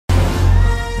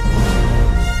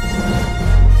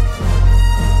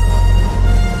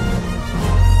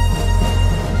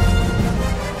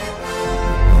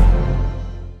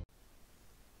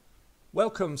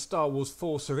welcome Star Wars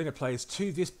Force Arena players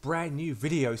to this brand new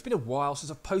video. It's been a while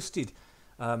since I've posted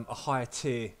a higher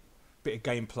tier bit of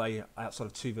gameplay outside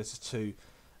of 2 versus 2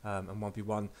 and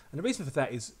 1v1. And the reason for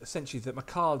that is essentially that my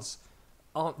cards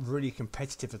aren't really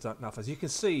competitive enough. As you can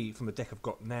see from the deck I've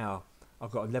got now,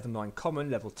 I've got a level 9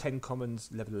 common, level 10 commons,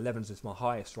 level 11s is my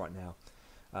highest right now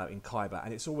in Kyber,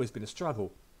 and it's always been a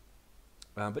struggle.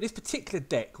 But this particular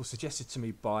deck was suggested to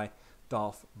me by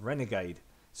Darth Renegade.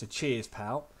 So cheers,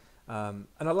 pal. And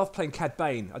I love playing Cad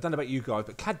Bane. I don't know about you guys,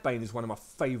 but Cad Bane is one of my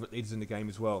favourite leaders in the game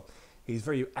as well. He's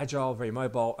very agile, very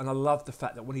mobile, and I love the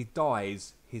fact that when he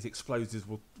dies, his explosives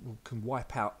can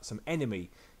wipe out some enemy.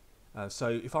 So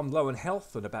if I'm low on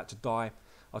health and about to die,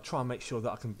 I'll try and make sure that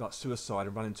I can like suicide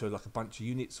and run into like a bunch of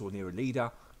units or near a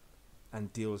leader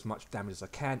and deal as much damage as I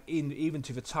can, even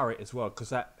to the turret as well, because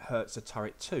that hurts the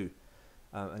turret too.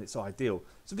 And it's ideal.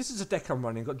 So this is a deck I'm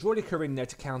running. Got Droidica in there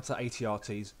to counter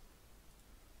ATRTs,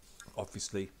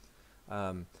 obviously,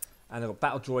 and I've got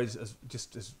battle droids as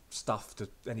stuff to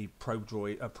any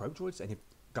droids, any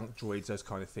gunk droids, those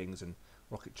kind of things, and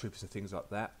rocket troopers and things like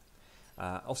that.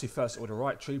 Obviously, first order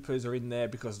right troopers are in there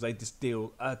because they just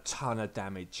deal a ton of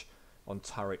damage on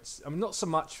turrets. I mean, not so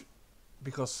much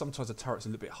because sometimes the turret's a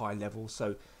little bit high level,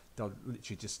 so they'll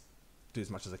literally just do as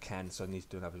much as I can. So I need to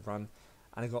do another run.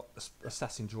 And I've got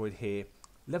Assassin Droid here,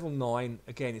 level 9.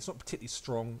 Again, it's not particularly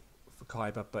strong for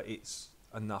Kyber, but it's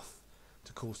enough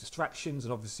to cause distractions.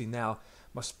 And obviously now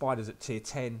my Spider's at tier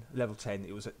 10, level 10.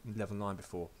 It was at level 9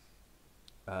 before.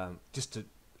 Just to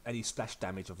any splash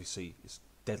damage, obviously, is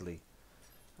deadly.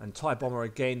 And TIE Bomber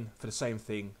again for the same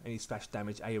thing. Any splash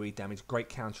damage, AoE damage, great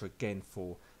counter again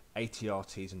for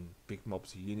ATRTs and big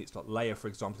mobs of units like Leia, for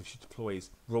example, if she deploys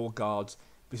Royal Guards.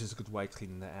 This is a good way of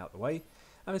cleaning that out of the way.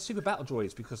 And it's super battle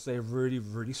droids because they're really,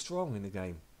 really strong in the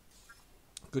game.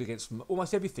 Good against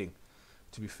almost everything,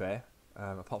 to be fair,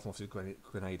 apart from obviously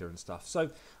Grenadier and stuff. So I'm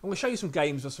going to show you some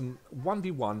games of some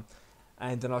 1v1,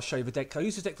 and then I'll show you the deck. I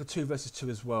use the deck for 2 versus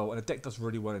 2 as well, and the deck does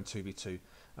really well in 2v2.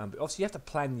 But obviously you have to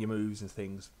plan your moves and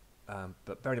things,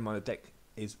 but bearing in mind the deck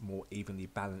is more evenly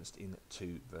balanced in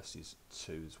 2 versus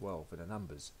 2 as well for the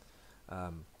numbers.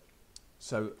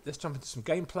 So let's jump into some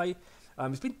gameplay.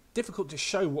 It's been difficult to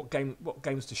show what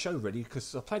games to show really,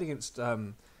 because I played against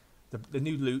the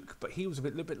new Luke, but he was a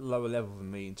little bit lower level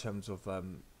than me in terms of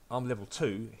I'm level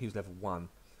 2, he was level 1,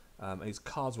 and his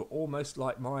cards were almost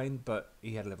like mine, but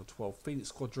he had a level 12 Phoenix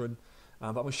Squadron. But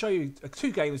I'm going to show you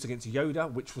 2 games against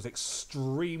Yoda, which was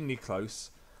extremely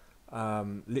close,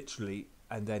 literally,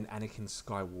 and then Anakin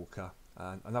Skywalker,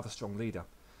 another strong leader.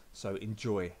 So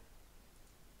enjoy.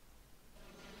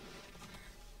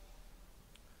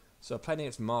 So playing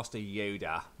against Master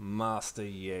Yoda. Master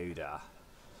Yoda.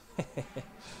 I'll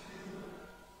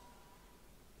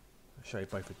show you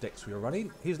both the decks we are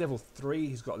running. He's level 3.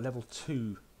 He's got level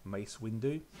 2 Mace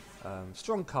Windu.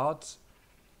 Strong cards.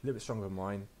 A little bit stronger than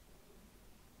mine.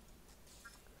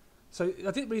 So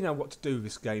I didn't really know what to do with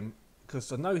this game,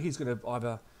 because I know he's going to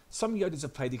either... Some Yodas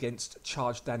have played against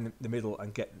charge down the middle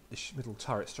and get the middle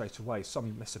turret straight away.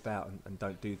 Some mess about and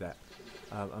don't do that.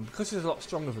 And because he's a lot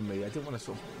stronger than me, I didn't want to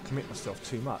sort of commit myself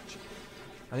too much.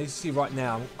 And as you see right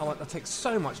now, I take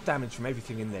so much damage from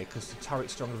everything in there because the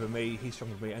turret's stronger than me, he's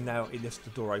stronger than me, and now it lifts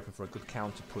the door open for a good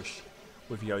counter push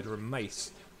with Yoda and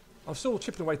Mace. I'm still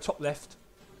chipping away top left,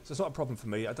 so it's not a problem for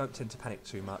me. I don't tend to panic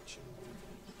too much.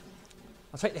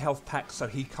 I'll take the health pack so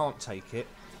he can't take it.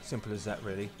 Simple as that,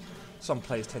 really. Some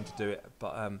players tend to do it,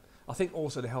 but I think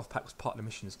also the health pack was part of the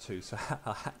missions too, so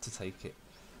I had to take it.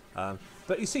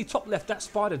 But you see, top left, that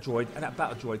Spider Droid and that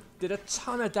Battle Droid did a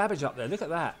ton of damage up there. Look at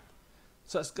that.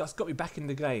 So that's got me back in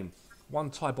the game. 1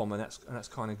 TIE Bomber and that's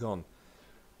kind of gone.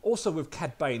 Also with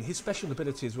Cad Bane, his special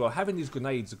ability as well, having these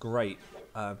grenades are great.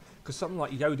 Because something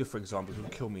like Yoda, for example, will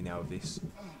kill me now with this.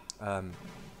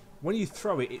 When you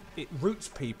throw it, it roots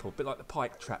people, a bit like the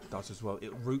pike trap does as well.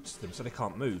 It roots them so they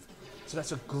can't move. So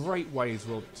that's a great way as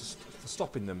well for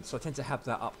stopping them. So I tend to have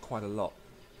that up quite a lot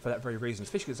for that very reason.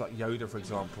 Especially it's like Yoda, for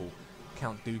example,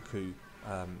 Count Dooku,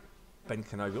 Ben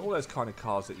Kenobi, all those kind of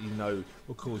cards that you know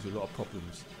will cause you a lot of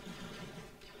problems.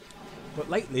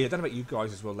 But lately, I don't know about you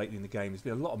guys as well, lately in the game, there's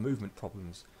been a lot of movement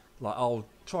problems. Like I'll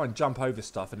try and jump over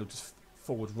stuff and it'll just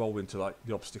forward roll into like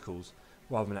the obstacles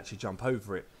rather than actually jump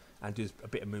over it. And do a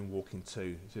bit of moonwalking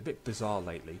too. It's a bit bizarre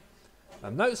lately.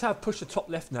 Notice how I've pushed the top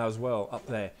left now as well, up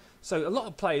there. So a lot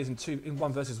of players in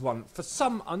 1 versus 1, for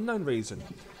some unknown reason,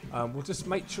 will just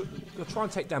make sure they'll try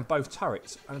and take down both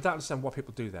turrets. And I don't understand why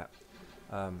people do that.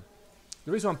 The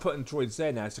reason I'm putting droids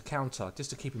there now is to counter,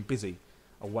 just to keep him busy,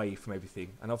 away from everything.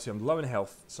 And obviously I'm low in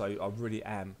health, so I really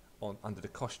am under the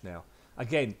cosh now.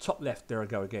 Again, top left, there I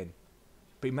go again.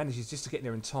 But he manages just to get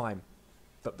there in time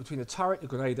But between the turret, the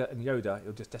Grenadier and Yoda,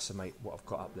 it'll just decimate what I've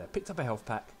got up there. Picked up a health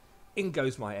pack. In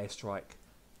goes my airstrike,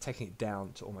 taking it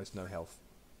down to almost no health.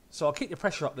 So I'll keep the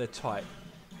pressure up there tight.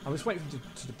 I'm just waiting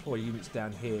to deploy units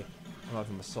down here on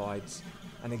either my sides.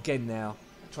 And again now,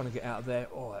 trying to get out of there.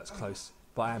 Oh, that's close.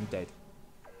 But I am dead.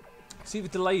 See the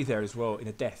delay there as well in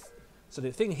a death. So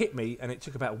the thing hit me and it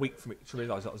took about a week for me to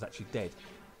realise I was actually dead.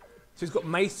 So he's got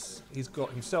mace, he's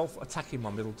got himself attacking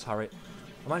my middle turret.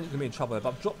 I'm only going to be in trouble there,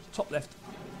 but I've dropped the top left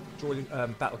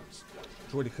battle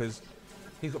droidicas.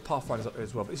 He's got pathfinders up there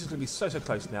as well, but this is going to be so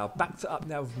close now. Backed up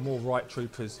now with more right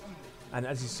troopers. And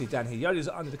as you see down here, Yoda's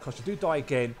under the cost. I do die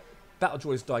again. Battle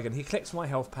droids die again. He collects my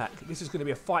health pack. This is going to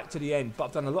be a fight to the end, but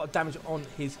I've done a lot of damage on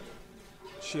his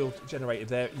shield generator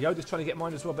there. Yoda's trying to get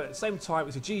mine as well, but at the same time,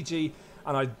 it's a GG,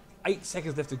 and 8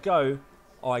 seconds left to go.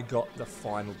 I got the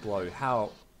final blow.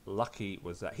 How lucky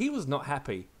was that? He was not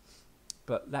happy,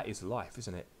 but that is life,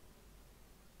 isn't it?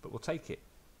 But we'll take it.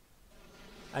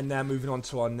 And now moving on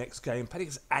to our next game. Playing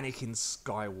against Anakin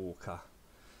Skywalker.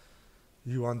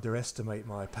 You underestimate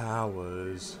my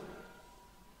powers.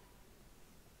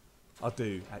 I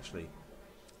do, actually.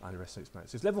 I underestimate my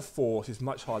powers. So he's level 4, so he's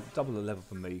much higher, double the level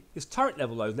than me. His turret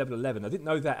level, though, is level 11. I didn't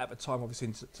know that at the time, obviously,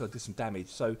 until I did some damage.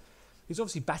 So he's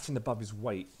obviously batting above his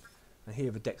weight. And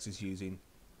here the Dex is using.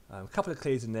 A couple of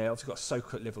clears in there. Obviously got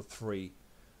Ahsoka at level 3.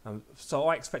 So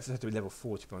I expected her to be level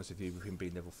 4, to be honest with you, with him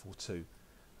being level 4 too.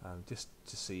 Just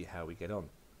to see how we get on.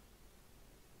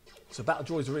 So battle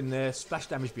droids are in there, splash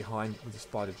damage behind with the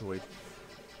spider droid.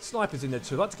 Snipers in there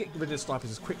too. I like to get rid of the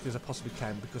snipers as quickly as I possibly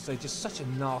can because they're just such a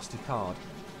nasty card.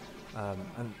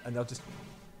 And they'll just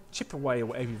chip away at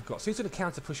whatever you've got. So he's going to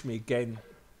counter push me again.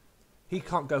 He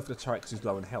can't go for the turret because he's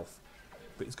low in health.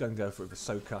 But he's going to go for it with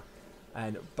Ahsoka.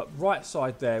 But right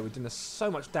side there, we're doing so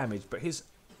much damage. But his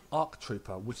Arc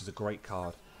Trooper, which is a great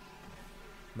card,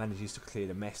 manages to clear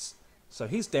the mess. So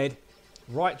he's dead.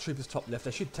 Right Trooper's top left.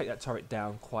 They should take that turret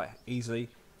down quite easily.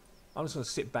 I'm just going to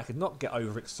sit back and not get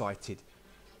overexcited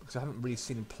because I haven't really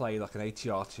seen him play like an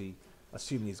AT-RT,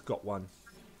 assuming he's got one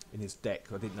in his deck.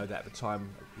 I didn't know that at the time.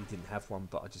 He didn't have one,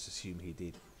 but I just assumed he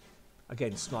did.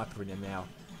 Again, sniper in there now.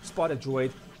 Spider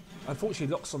droid,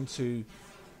 unfortunately, locks onto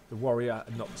the warrior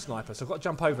and not the sniper. So I've got to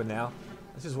jump over now.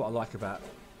 This is what I like about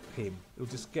him. He'll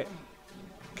just get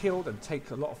killed and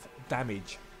take a lot of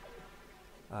damage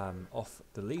off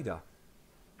the leader.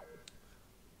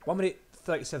 1 minute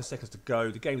 37 seconds to go.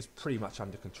 The game is pretty much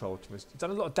under control. We've done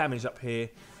a lot of damage up here.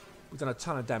 We've done a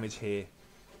ton of damage here.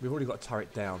 We've already got a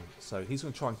turret down, so he's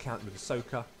going to try and counter with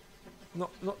Ahsoka.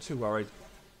 Not too worried,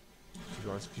 to be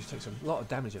honest, because he takes a lot of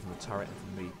damage from the turret and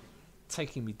from me,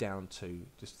 taking me down to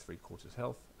just 3/4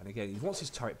 health. And again, he wants his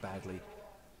turret badly,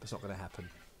 but it's not going to happen.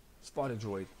 Spider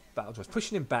droid, battle droid,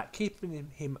 pushing him back, keeping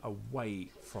him away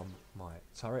from my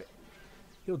turret.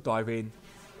 He'll dive in.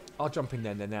 I'll jump in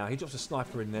there now. He drops a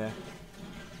sniper in there.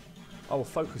 I will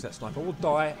focus that sniper. I will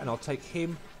die, and I'll take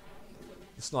him,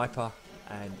 the sniper,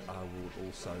 and I will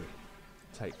also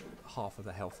take half of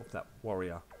the health of that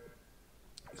warrior.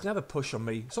 He's going to have a push on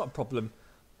me. It's not a problem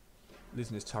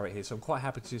losing his turret here, so I'm quite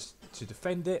happy to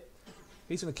defend it.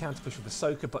 He's going to counter push with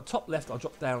Ahsoka, but top left, I'll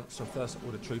drop down some first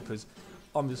order troopers.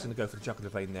 I'm just going to go for the jugular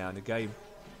vein now in the game.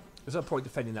 There's no point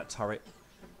defending that turret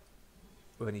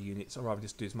with any units. I'd rather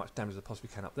just do as much damage as I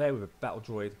possibly can up there with a battle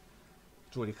droid,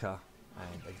 droidica,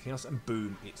 and everything else. And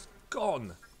boom, it's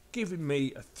gone, giving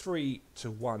me a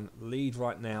 3-1 lead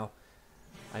right now.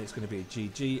 And it's going to be a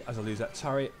GG as I lose that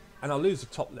turret, and I'll lose the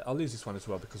top. I'll lose this one as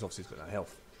well because obviously he's got no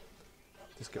health.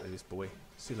 Just get rid of this boy.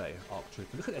 See you later, Arc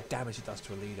Trooper. Look at the damage it does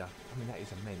to a leader. I mean, that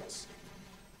is immense.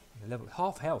 Level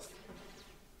half health.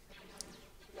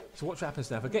 So watch what happens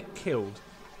now. If I get killed,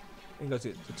 in goes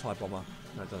the TIE Bomber.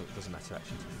 No, it doesn't matter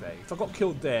actually, to be fair. If I got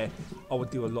killed there, I would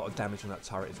do a lot of damage on that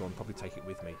turret as well and probably take it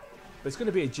with me. But it's going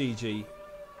to be a GG.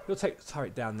 We'll take the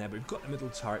turret down there, but we've got the middle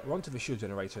turret. We're onto the shield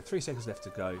generator. 3 seconds left to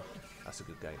go. That's a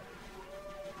good game.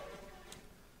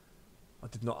 I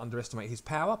did not underestimate his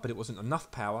power, but it wasn't enough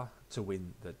power to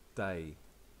win the day.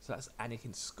 So that's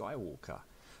Anakin Skywalker.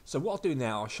 So what I'll do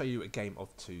now, I'll show you a game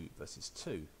of 2 versus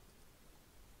 2.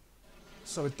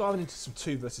 So we're diving into some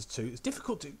 2 versus 2. It's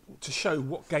difficult to show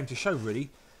what game to show,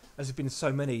 really, as there's been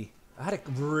so many. I had a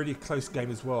really close game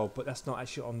as well, but that's not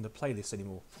actually on the playlist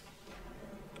anymore.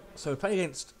 So we're playing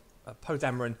against Poe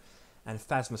Dameron and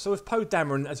Phasma. So with Poe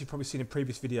Dameron, as you've probably seen in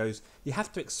previous videos, you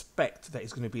have to expect that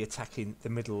he's going to be attacking the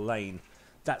middle lane.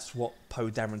 That's what Poe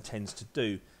Dameron tends to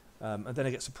do. And then I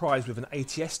get surprised with an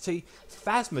ATST.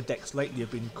 Phasma decks lately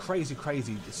have been crazy.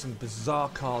 There's some bizarre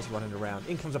cars running around.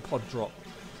 In comes a pod drop.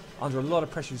 Under a lot of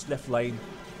pressure in his left lane.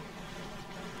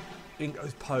 In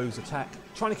goes Poe's attack.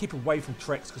 Trying to keep away from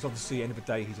Trex because obviously at the end of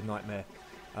the day he's a nightmare.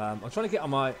 I'm trying to get on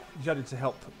my Yoda to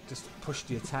help just push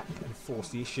the attack and force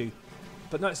the issue.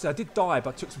 But notice that I did die,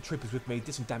 but I took some troopers with me,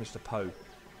 did some damage to Poe.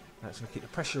 Now it's going to keep the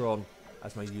pressure on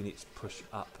as my units push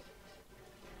up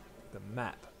the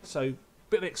map. So,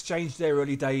 bit of an exchange there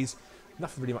early days.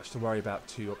 Nothing really much to worry about,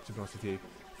 to be honest with you.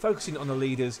 Focusing on the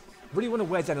leaders. Really want to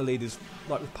wear down the leaders,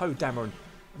 like with Poe Dameron.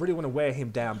 Really want to wear him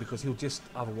down because he'll just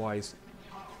otherwise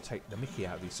take the mickey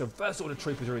out of you. So first order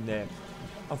troopers are in there.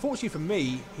 Unfortunately for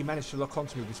me, he managed to lock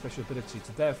onto me with special ability,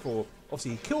 so therefore,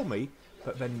 obviously he killed me,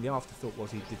 but then the afterthought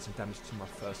was he did some damage to my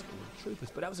first order troopers.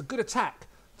 But that was a good attack,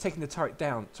 taking the turret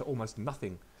down to almost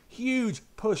nothing. Huge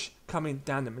push coming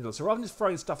down the middle. So rather than just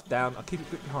throwing stuff down, I'll keep it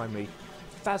quick behind me.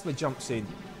 Phasma jumps in.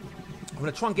 I'm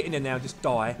going to try and get in there now, just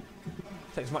die.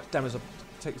 Take as much damage,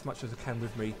 take as much as I can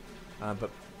with me. But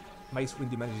Mace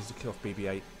Windy manages to kill off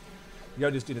BB-8.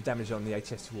 Yoda's doing the damage on the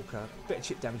ATST Walker. Bit of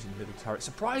chip damage in the middle turret.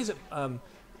 Surprised that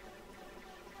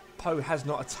Poe has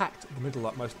not attacked the middle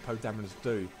like most Poe Damerons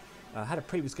do. Had a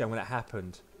previous game when that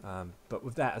happened. But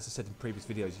with that, as I said in previous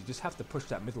videos, you just have to push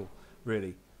that middle,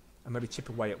 really. And maybe chip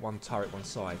away at one turret, one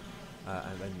side.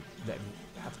 And then let him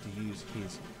have to use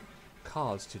his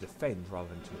cards to defend rather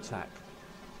than to attack.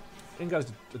 In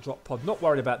goes the drop pod. Not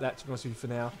worried about that, to be honest with you, for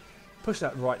now. Push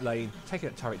that right lane, taking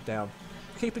that turret down.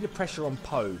 Keeping the pressure on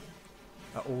Poe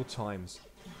at all times.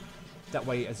 That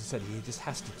way, as I said, he just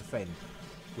has to defend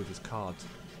with his cards.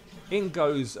 In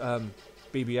goes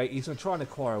BB-8. He's going to try and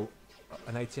acquire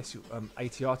an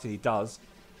ATRT. He does.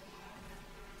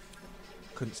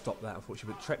 Couldn't stop that,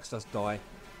 unfortunately, but Trex does die.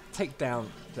 Take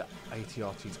down the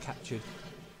ATRT. He's captured.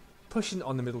 Pushing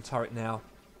on the middle turret now.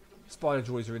 Spider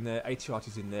droids are in there.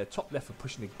 ATRT's in there. Top left for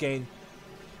pushing again.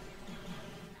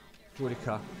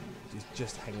 Droidica is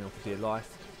just hanging on for dear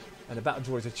life. And the battle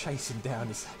droids are chasing down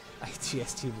this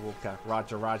ATST Walker.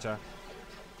 Raja Raja.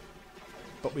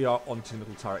 But we are onto the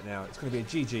middle turret now. It's going to be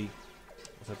a GG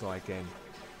as I die again.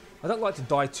 I don't like to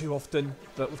die too often,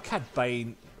 but with Cad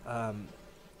Bane,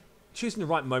 choosing the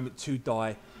right moment to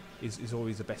die is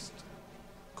always the best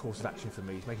course of action for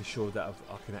me. It's making sure that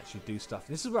I can actually do stuff.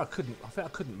 This is where I think I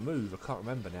couldn't move. I can't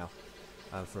remember now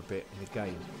for a bit in the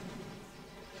game.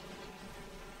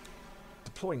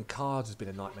 Deploying cards has been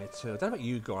a nightmare too. I don't know about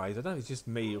you guys. I don't know if it's just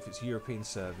me or if it's European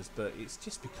servers, but it's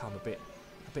just become a bit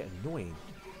annoying.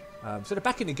 So they're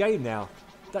back in the game now.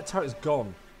 That turret is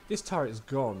gone. This turret is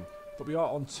gone. But we are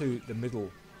onto the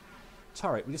middle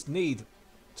turret. We just need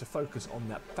to focus on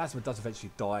that. Phasma does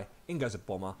eventually die. In goes a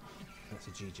bomber. And that's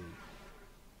a GG.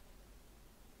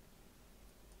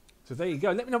 So there you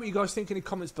go. Let me know what you guys think in the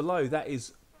comments below. That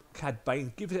is Cad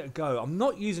Bane. Give it a go. I'm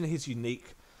not using his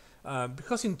unique.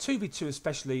 Because in 2v2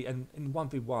 especially, and in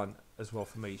 1v1 as well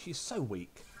for me, she's so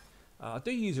weak. I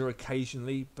do use her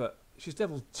occasionally, but she's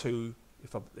level 2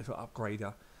 if I upgrade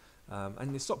her.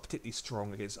 And it's not particularly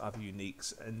strong against other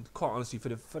uniques. And quite honestly,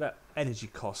 for that energy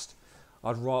cost,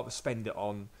 I'd rather spend it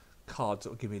on cards that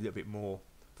will give me a little bit more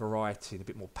variety and a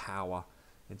bit more power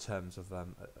in terms of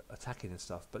attacking and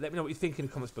stuff. But let me know what you think in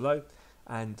the comments below,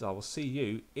 and I will see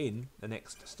you in the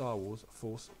next Star Wars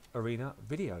Force Arena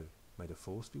video. May the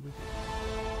Force be with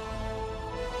you.